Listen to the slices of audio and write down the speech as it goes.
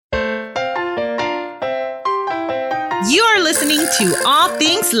You are listening to All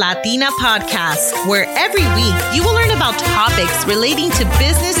Things Latina podcast, where every week you will learn about topics relating to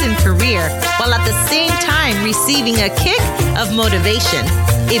business and career, while at the same time receiving a kick of motivation.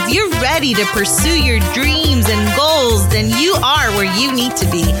 If you're ready to pursue your dreams and goals, then you are where you need to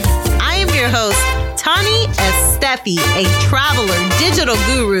be. I am your host, Tani Estefi, a traveler, digital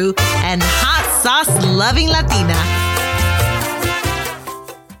guru, and hot sauce loving Latina.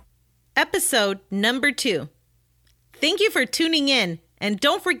 Episode number 2. Thank you for tuning in, and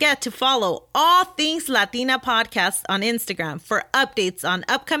don't forget to follow All Things Latina podcast on Instagram for updates on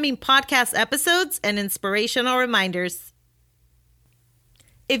upcoming podcast episodes and inspirational reminders.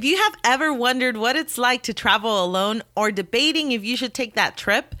 If you have ever wondered what it's like to travel alone or debating if you should take that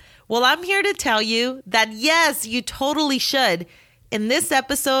trip, well, I'm here to tell you that yes, you totally should. In this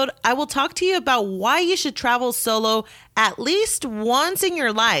episode, I will talk to you about why you should travel solo at least once in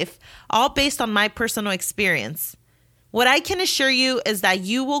your life, all based on my personal experience. What I can assure you is that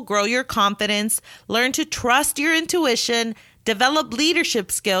you will grow your confidence, learn to trust your intuition, develop leadership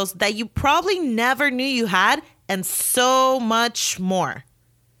skills that you probably never knew you had, and so much more.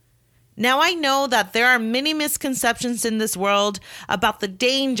 Now, I know that there are many misconceptions in this world about the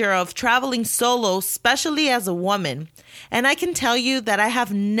danger of traveling solo, especially as a woman. And I can tell you that I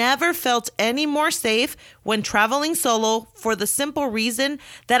have never felt any more safe when traveling solo for the simple reason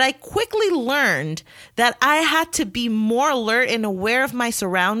that I quickly learned that I had to be more alert and aware of my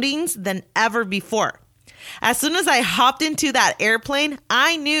surroundings than ever before. As soon as I hopped into that airplane,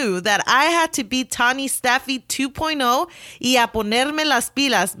 I knew that I had to be Tani Estefi 2.0 y a ponerme las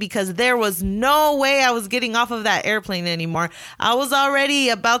pilas because there was no way I was getting off of that airplane anymore. I was already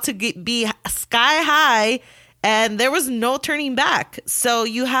about to be sky high and there was no turning back. So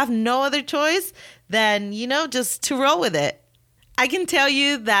you have no other choice than, just to roll with it. I can tell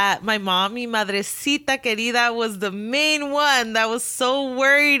you that my mom, mi madrecita querida, was the main one that was so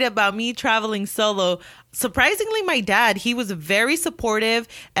worried about me traveling solo. Surprisingly, my dad, he was very supportive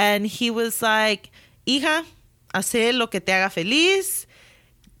and he was like, hija, haz lo que te haga feliz,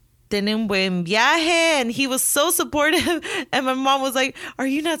 ten un buen viaje. And he was so supportive. And my mom was like, are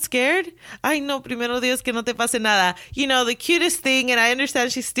you not scared? Ay, no, primero Dios que no te pase nada. The cutest thing. And I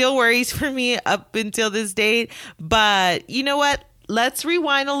understand she still worries for me up until this date. But you know what? Let's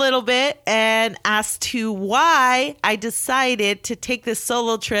rewind a little bit and as to why I decided to take this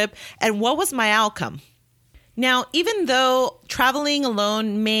solo trip and what was my outcome. Now, even though traveling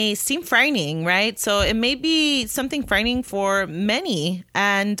alone may seem frightening, right? So it may be something frightening for many.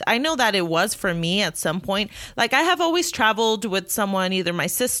 And I know that it was for me at some point. Like I have always traveled with someone, either my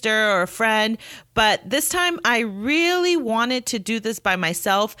sister or a friend. But this time I really wanted to do this by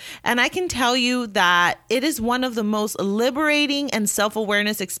myself. And I can tell you that it is one of the most liberating and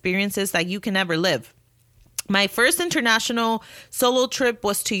self-awareness experiences that you can ever live. My first international solo trip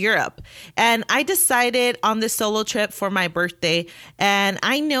was to Europe, and I decided on this solo trip for my birthday. And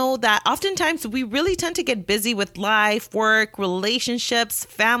I know that oftentimes we really tend to get busy with life, work, relationships,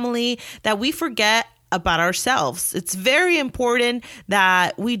 family, that we forget about ourselves. It's very important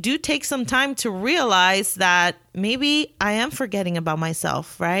that we do take some time to realize that maybe I am forgetting about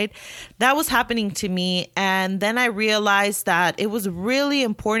myself, right? That was happening to me. And then I realized that it was really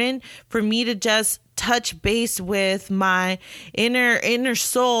important for me to just touch base with my inner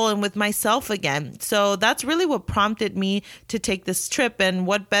soul and with myself again. So that's really what prompted me to take this trip. And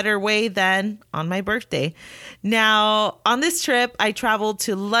what better way than on my birthday? Now, on this trip, I traveled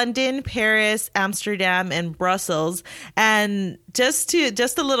to London, Paris, Amsterdam, and Brussels. And just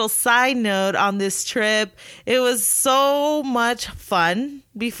a little side note on this trip, it was so much fun.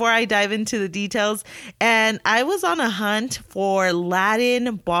 Before I dive into the details, and I was on a hunt for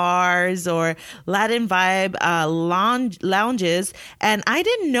Latin bars or Latin vibe lounges, and I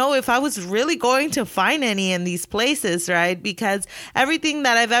didn't know if I was really going to find any in these places, right? Because everything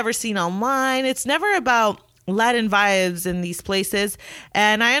that I've ever seen online, it's never about Latin vibes in these places.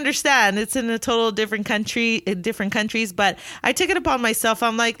 And I understand it's in a total different country, in different countries, but I took it upon myself.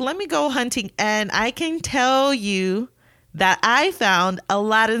 I'm like, let me go hunting. And I can tell you that I found a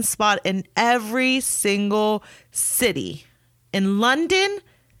Latin spot in every single city. In London,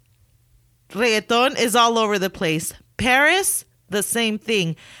 reggaeton is all over the place. Paris, the same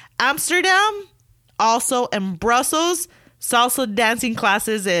thing. Amsterdam, also, and Brussels, salsa dancing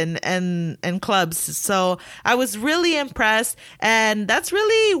classes and clubs. So I was really impressed. And that's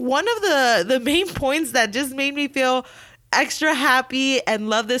really one of the main points that just made me feel extra happy and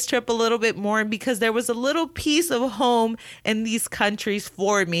love this trip a little bit more, because there was a little piece of home in these countries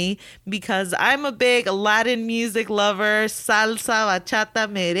for me, because I'm a big Latin music lover, salsa, bachata,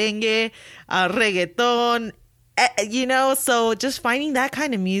 merengue, reggaeton, So just finding that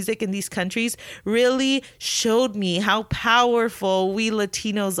kind of music in these countries really showed me how powerful we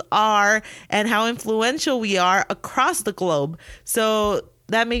Latinos are and how influential we are across the globe. So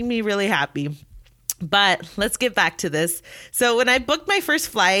that made me really happy. But let's get back to this. So when I booked my first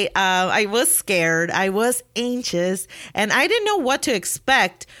flight, I was scared. I was anxious and I didn't know what to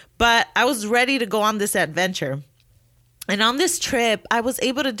expect, but I was ready to go on this adventure. And on this trip, I was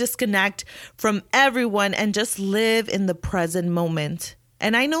able to disconnect from everyone and just live in the present moment.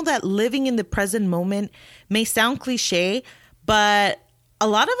 And I know that living in the present moment may sound cliche, but a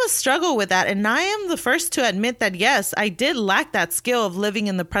lot of us struggle with that. And I am the first to admit that, yes, I did lack that skill of living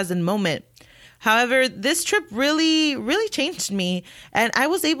in the present moment. However, this trip really, really changed me, and I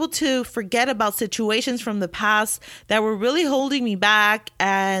was able to forget about situations from the past that were really holding me back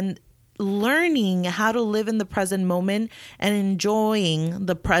and learning how to live in the present moment and enjoying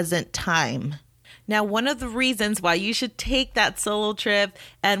the present time. Now, one of the reasons why you should take that solo trip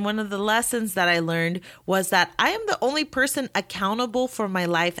and one of the lessons that I learned was that I am the only person accountable for my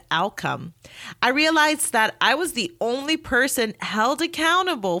life outcome. I realized that I was the only person held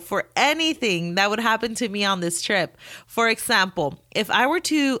accountable for anything that would happen to me on this trip. For example, if I were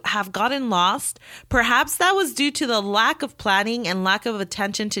to have gotten lost, perhaps that was due to the lack of planning and lack of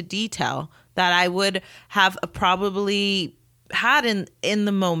attention to detail that I would have probably had in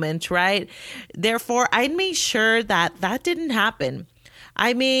the moment, right? Therefore, I made sure that that didn't happen.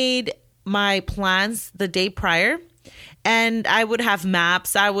 I made my plans the day prior and I would have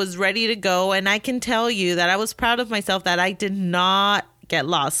maps. I was ready to go. And I can tell you that I was proud of myself that I did not get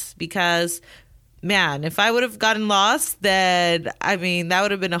lost because, man, if I would have gotten lost, then, that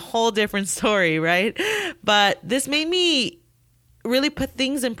would have been a whole different story, right? But this made me really put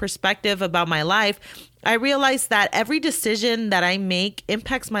things in perspective about my life. I realized that every decision that I make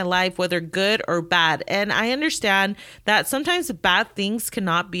impacts my life, whether good or bad. And I understand that sometimes bad things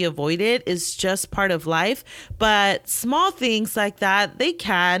cannot be avoided. It's just part of life. But small things like that, they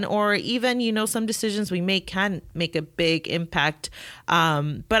can, or even, some decisions we make can make a big impact.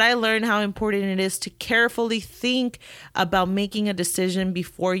 But I learned how important it is to carefully think about making a decision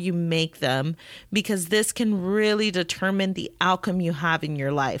before you make them, because this can really determine the outcome you have in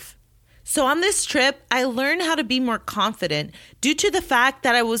your life. So on this trip, I learned how to be more confident due to the fact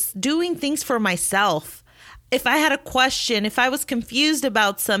that I was doing things for myself. If I had a question, if I was confused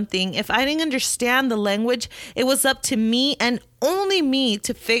about something, if I didn't understand the language, it was up to me and only me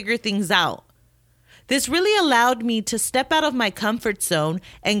to figure things out. This really allowed me to step out of my comfort zone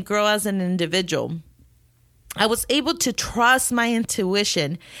and grow as an individual. I was able to trust my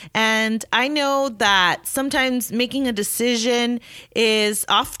intuition. And I know that sometimes making a decision is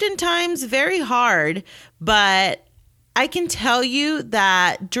oftentimes very hard, but I can tell you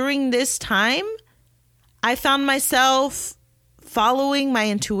that during this time, I found myself following my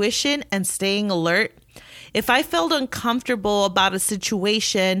intuition and staying alert. If I felt uncomfortable about a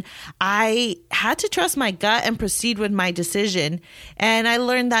situation, I had to trust my gut and proceed with my decision. And I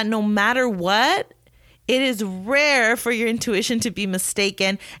learned that no matter what, it is rare for your intuition to be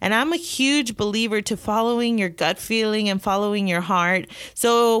mistaken. And I'm a huge believer to following your gut feeling and following your heart.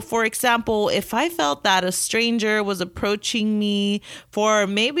 So, for example, if I felt that a stranger was approaching me for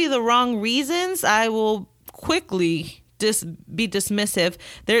maybe the wrong reasons, I will quickly be dismissive.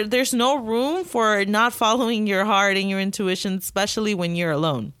 There's no room for not following your heart and your intuition, especially when you're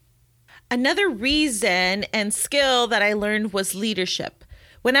alone. Another reason and skill that I learned was leadership.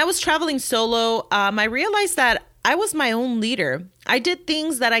 When I was traveling solo, I realized that I was my own leader. I did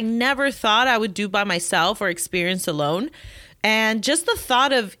things that I never thought I would do by myself or experience alone. And just the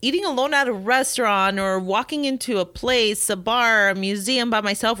thought of eating alone at a restaurant or walking into a place, a bar, a museum by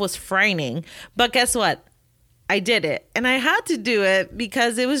myself was frightening. But guess what? I did it. And I had to do it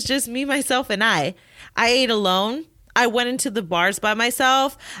because it was just me, myself, and I. I ate alone. I went into the bars by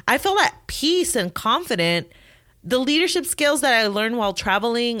myself. I felt at peace and confident. The leadership skills that I learned while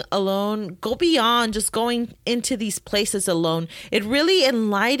traveling alone go beyond just going into these places alone. It really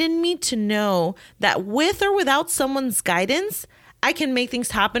enlightened me to know that with or without someone's guidance, I can make things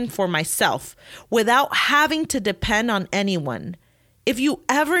happen for myself without having to depend on anyone. If you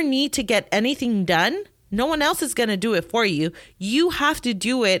ever need to get anything done, no one else is going to do it for you. You have to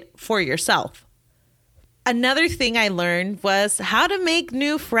do it for yourself. Another thing I learned was how to make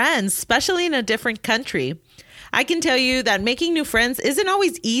new friends, especially in a different country. I can tell you that making new friends isn't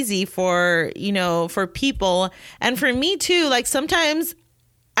always easy for people. And for me too, like sometimes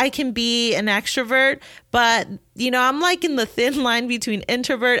I can be an extrovert, but I'm like in the thin line between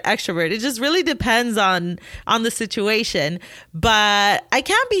introvert, extrovert. It just really depends on the situation. But I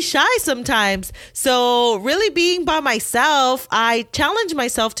can be shy sometimes. So really being by myself, I challenge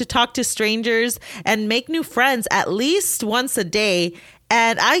myself to talk to strangers and make new friends at least once a day.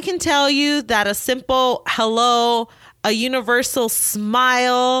 And I can tell you that a simple hello, a universal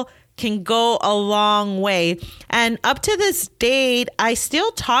smile can go a long way. And up to this date, I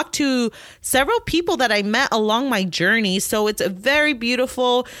still talk to several people that I met along my journey. So it's very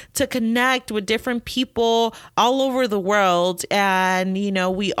beautiful to connect with different people all over the world. And,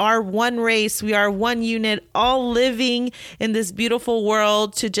 we are one race, we are one unit, all living in this beautiful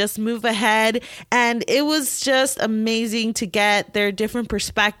world to just move ahead. And it was just amazing to get their different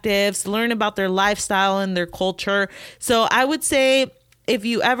perspectives, learn about their lifestyle and their culture. So I would say, if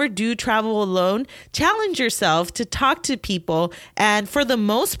you ever do travel alone, challenge yourself to talk to people. And for the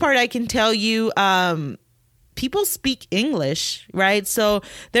most part, I can tell you, people speak English, right? So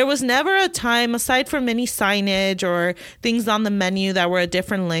there was never a time, aside from any signage or things on the menu that were a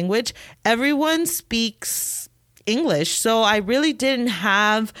different language, everyone speaks English. So I really didn't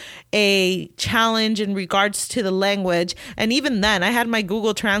have a challenge in regards to the language. And even then, I had my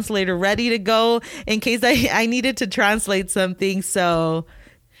Google Translator ready to go in case I needed to translate something. So,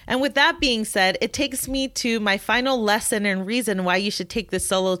 and with that being said, it takes me to my final lesson and reason why you should take this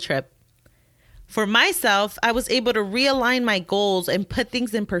solo trip. For myself, I was able to realign my goals and put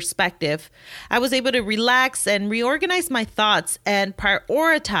things in perspective. I was able to relax and reorganize my thoughts and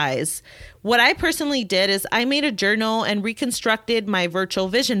prioritize. What I personally did is I made a journal and reconstructed my virtual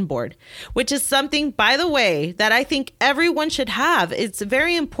vision board, which is something, by the way, that I think everyone should have. It's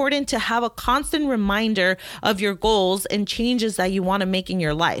very important to have a constant reminder of your goals and changes that you want to make in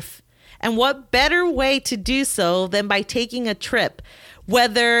your life. And what better way to do so than by taking a trip,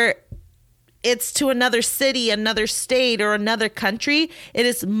 whether it's to another city, another state, or another country. It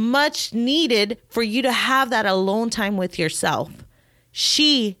is much needed for you to have that alone time with yourself.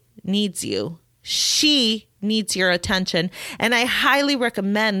 She needs you. She needs your attention. And I highly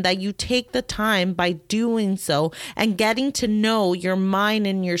recommend that you take the time by doing so and getting to know your mind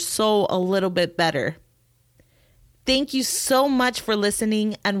and your soul a little bit better. Thank you so much for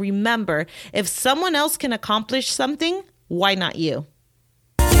listening. And remember, if someone else can accomplish something, why not you?